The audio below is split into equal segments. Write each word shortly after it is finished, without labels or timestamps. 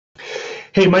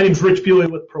Hey, my name's Rich Bewley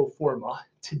with Proforma.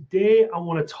 Today, I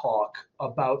want to talk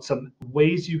about some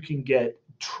ways you can get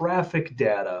traffic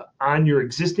data on your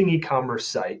existing e-commerce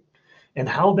site and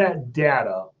how that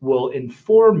data will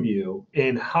inform you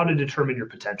in how to determine your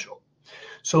potential.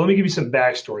 So let me give you some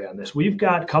backstory on this. We've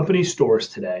got company stores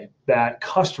today that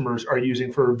customers are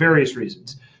using for various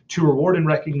reasons to reward and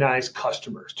recognize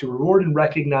customers, to reward and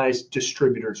recognize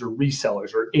distributors or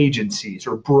resellers or agencies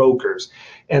or brokers.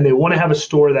 And they want to have a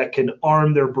store that can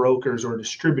arm their brokers or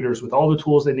distributors with all the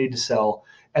tools they need to sell,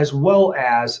 as well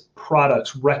as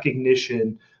products,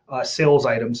 recognition, sales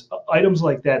items, items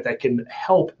like that that can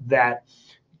help that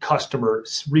customer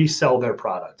resell their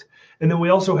product. And then we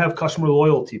also have customer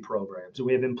loyalty programs, and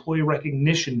we have employee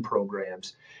recognition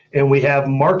programs, and we have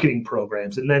marketing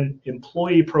programs, and then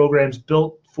employee programs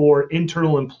built for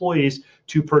internal employees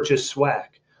to purchase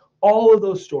swag. All of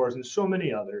those stores and so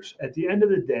many others, at the end of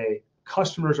the day,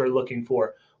 customers are looking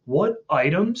for what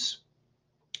items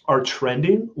are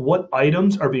trending, what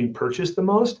items are being purchased the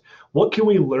most, what can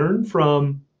we learn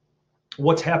from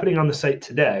what's happening on the site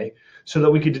today so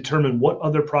that we could determine what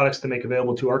other products to make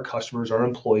available to our customers, our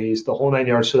employees, the whole nine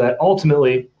yards, so that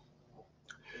ultimately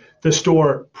the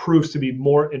store proves to be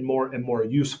more and more and more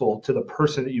useful to the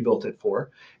person that you built it for.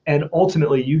 And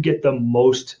ultimately you get the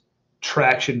most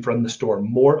traction from the store.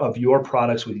 More of your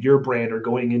products with your brand are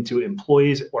going into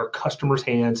employees or customers'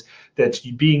 hands that's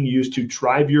being used to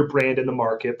drive your brand in the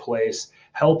marketplace,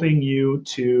 helping you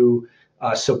to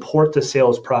support the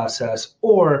sales process,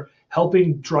 or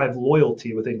helping drive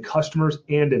loyalty within customers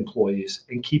and employees,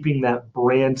 and keeping that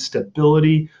brand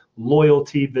stability,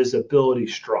 loyalty, visibility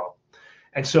strong.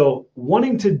 And so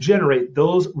wanting to generate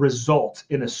those results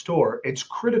in a store, it's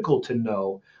critical to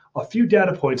know a few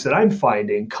data points that I'm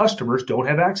finding customers don't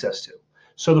have access to.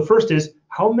 So the first is,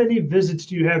 how many visits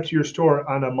do you have to your store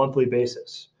on a monthly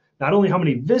basis? Not only how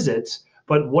many visits,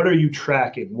 but what are you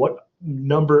tracking? What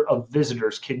number of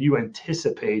visitors can you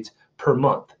anticipate per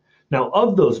month? Now,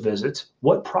 of those visits,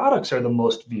 what products are the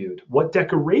most viewed? What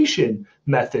decoration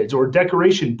methods or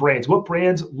decoration brands, what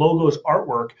brands, logos,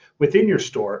 artwork within your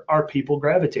store are people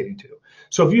gravitating to?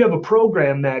 So if you have a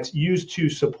program that's used to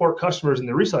support customers in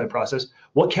the reselling process,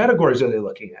 what categories are they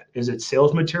looking at? Is it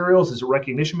sales materials? Is it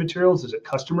recognition materials? Is it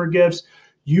customer gifts?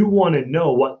 You want to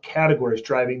know what category is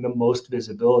driving the most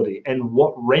visibility and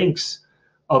what ranks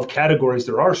of categories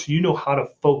there are, so you know how to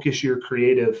focus your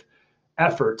creative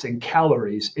efforts and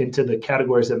calories into the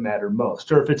categories that matter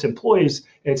most. Or if it's employees,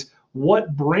 it's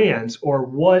what brands or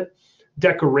what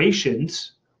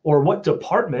decorations or what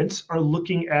departments are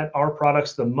looking at our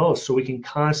products the most, so we can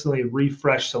constantly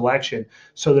refresh selection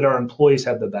so that our employees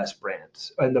have the best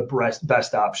brands and the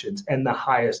best options and the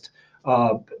highest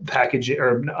packaging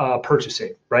or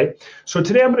purchasing, right? So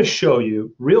today I'm going to show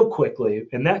you real quickly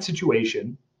in that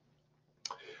situation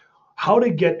how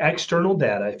to get external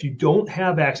data. If you don't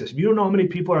have access, if you don't know how many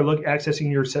people are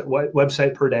accessing your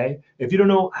website per day, if you don't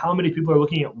know how many people are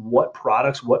looking at what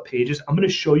products, what pages, I'm going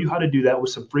to show you how to do that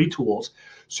with some free tools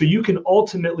so you can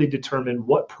ultimately determine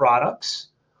what products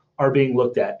are being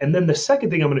looked at. And then the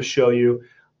second thing I'm going to show you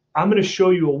a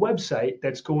website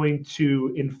that's going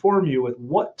to inform you with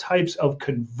what types of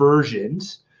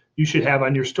conversions you should have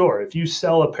on your store. If you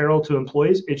sell apparel to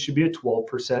employees, it should be a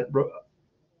 12%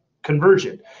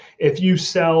 conversion. If you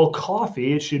sell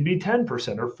coffee, it should be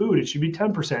 10%, or food, it should be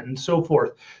 10%, and so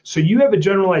forth. So you have a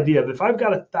general idea of, if I've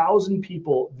got 1,000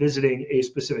 people visiting a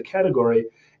specific category,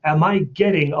 am I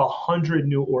getting 100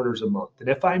 new orders a month? And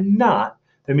if I'm not,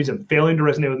 that means I'm failing to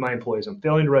resonate with my employees, I'm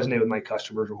failing to resonate with my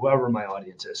customers, or whoever my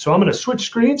audience is. So I'm going to switch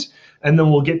screens, and then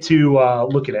we'll get to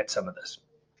looking at some of this.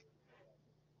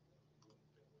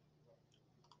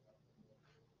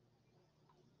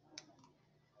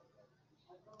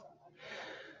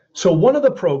 So one of the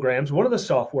programs, one of the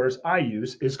softwares I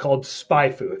use is called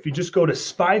SpyFu. If you just go to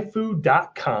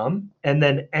spyfu.com and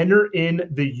then enter in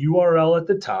the URL at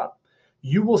the top,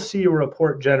 you will see a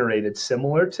report generated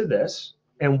similar to this.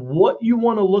 And what you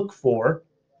want to look for,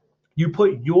 you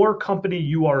put your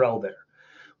company URL there.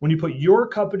 When you put your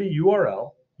company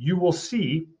URL, you will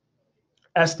see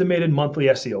estimated monthly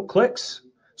SEO clicks.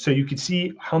 So you can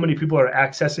see how many people are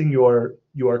accessing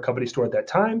your company store at that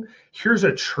time. Here's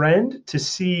a trend to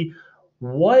see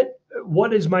what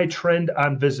is my trend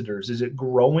on visitors. Is it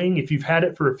growing? If you've had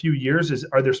it for a few years,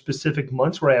 are there specific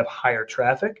months where I have higher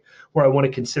traffic, where I want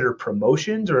to consider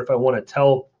promotions, or if I want to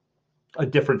tell a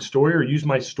different story or use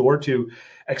my store to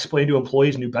explain to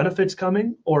employees new benefits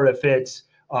coming, or if it's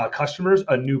customers,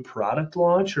 a new product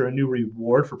launch or a new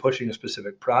reward for pushing a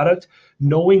specific product.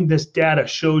 Knowing this data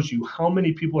shows you how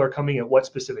many people are coming at what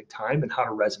specific time and how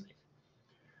to resonate.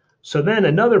 So then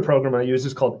another program I use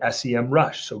is called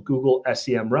SEMrush. So Google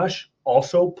SEMrush,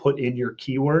 also put in your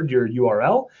keyword, your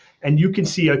URL, and you can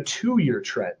see a 2-year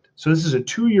trend. So this is a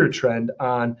 2-year trend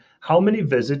on how many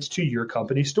visits to your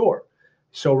company store.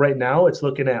 So right now it's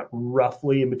looking at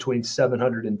roughly in between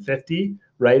 750,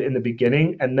 right, in the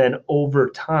beginning, and then over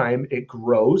time it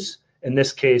grows. In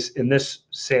this case, in this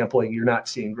sampling, you're not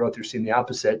seeing growth, you're seeing the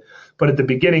opposite. But at the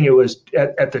beginning, it was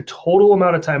at the total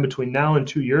amount of time between now and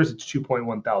 2 years, it's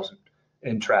 2.1 thousand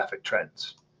in traffic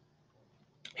trends.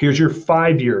 Here's your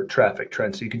 5-year traffic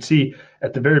trend. So you can see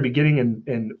at the very beginning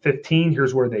in 15,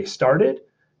 here's where they started.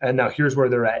 And now here's where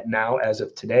they're at now as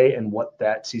of today and what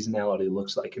that seasonality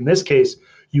looks like. In this case,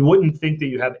 you wouldn't think that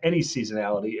you have any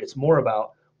seasonality. It's more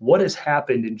about what has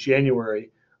happened in January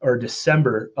or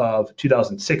December of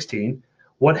 2016,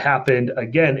 what happened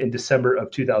again in December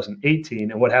of 2018,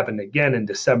 and what happened again in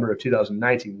December of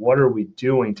 2019. What are we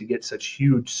doing to get such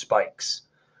huge spikes,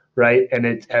 right? And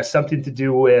it has something to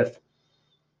do with,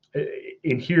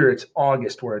 in here, it's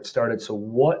August where it started. So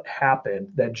what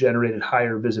happened that generated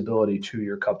higher visibility to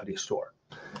your company store?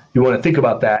 You want to think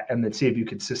about that and then see if you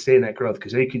can sustain that growth.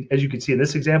 Because as you can see in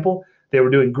this example, they were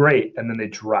doing great and then they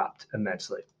dropped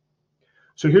immensely.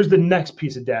 So here's the next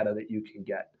piece of data that you can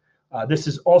get. This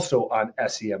is also on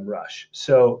SEMrush.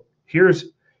 So here's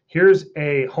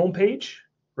a homepage,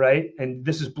 right? And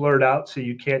this is blurred out so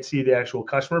you can't see the actual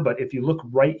customer. But if you look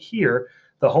right here,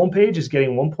 the homepage is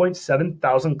getting 1.7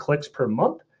 thousand clicks per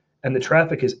month, and the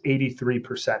traffic is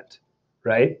 83%,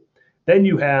 right? Then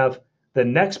you have the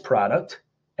next product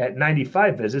at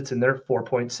 95 visits, and they're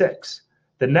 4.6.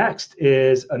 The next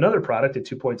is another product at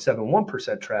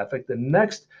 2.71% traffic. The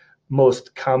next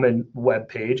most common web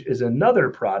page is another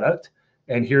product,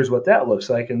 and here's what that looks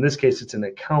like. In this case, it's an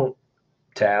account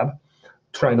tab,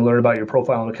 trying to learn about your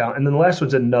profile and account. And then the last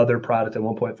one's another product at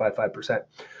 1.55%.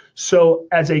 So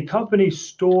as a company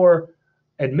store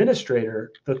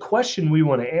administrator, the question we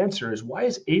want to answer is, why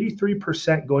is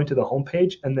 83% going to the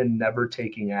homepage and then never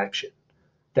taking action?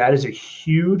 That is a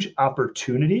huge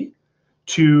opportunity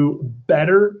to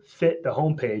better fit the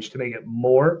homepage to make it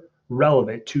more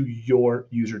relevant to your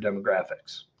user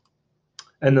demographics.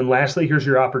 And then lastly, here's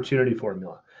your opportunity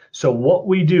formula. So what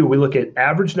we do, we look at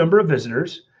average number of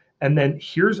visitors, and then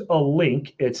here's a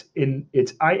link. It's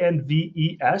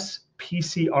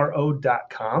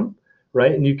invespcro.com,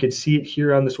 right? And you can see it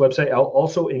here on this website. I'll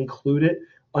also include it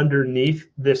underneath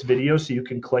this video so you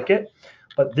can click it.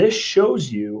 But this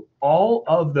shows you all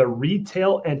of the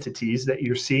retail entities that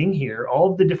you're seeing here,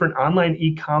 all of the different online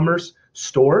e-commerce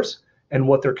stores and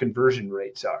what their conversion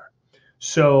rates are.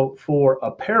 So for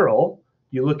apparel,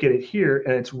 you look at it here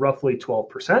and it's roughly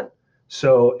 12%.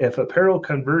 So if apparel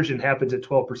conversion happens at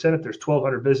 12%, if there's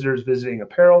 1,200 visitors visiting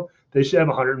apparel, they should have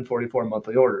 144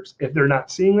 monthly orders. If they're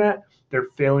not seeing that, they're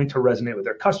failing to resonate with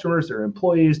their customers, their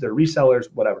employees, their resellers,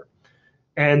 whatever.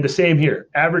 And the same here,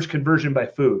 average conversion by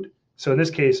food. So in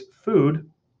this case, food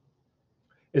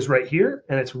is right here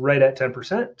and it's right at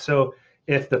 10%. So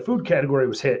if the food category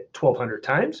was hit 1,200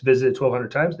 times, visited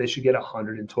 1,200 times, they should get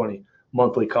 120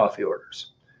 monthly coffee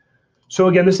orders. So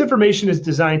again, this information is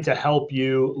designed to help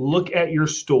you look at your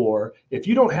store. If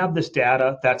you don't have this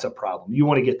data, that's a problem. You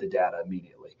want to get the data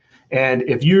immediately. And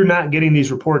if you're not getting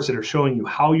these reports that are showing you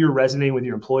how you're resonating with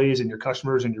your employees and your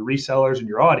customers and your resellers and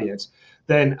your audience,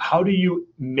 then how do you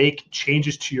make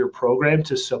changes to your program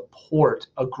to support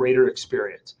a greater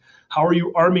experience? How are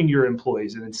you arming your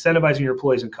employees and incentivizing your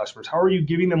employees and customers? How are you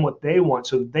giving them what they want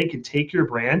so that they can take your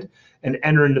brand and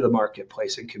enter into the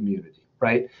marketplace and community,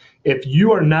 right? If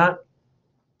you are not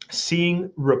seeing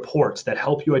reports that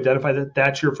help you identify that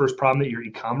that's your first problem, that your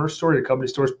e-commerce store, your company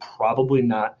store is probably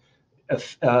not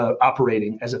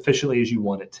operating as efficiently as you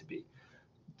want it to be.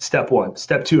 Step one.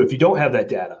 Step two, if you don't have that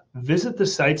data, visit the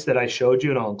sites that I showed you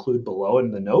and I'll include below in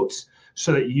the notes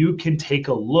so that you can take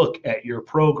a look at your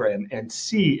program and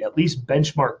see, at least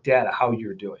benchmark data, how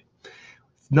you're doing.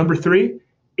 Number three,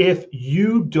 if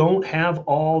you don't have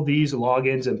all these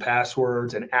logins and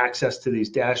passwords and access to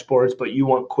these dashboards, but you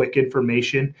want quick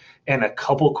information and a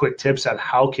couple quick tips on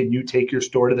how can you take your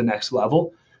store to the next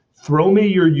level, throw me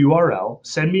your URL,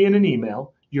 send me in an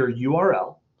email, your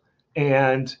URL,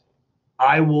 and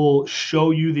I will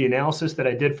show you the analysis that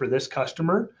I did for this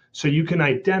customer so you can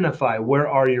identify where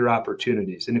are your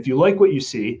opportunities. And if you like what you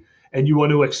see and you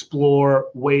want to explore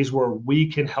ways where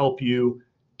we can help you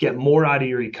get more out of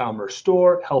your e-commerce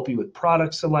store, help you with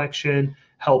product selection,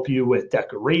 help you with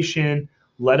decoration,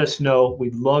 let us know.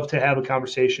 We'd love to have a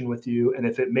conversation with you. And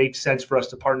if it makes sense for us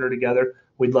to partner together,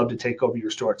 we'd love to take over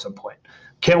your store at some point.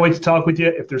 Can't wait to talk with you.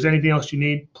 If there's anything else you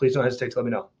need, please don't hesitate to let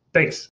me know. Thanks.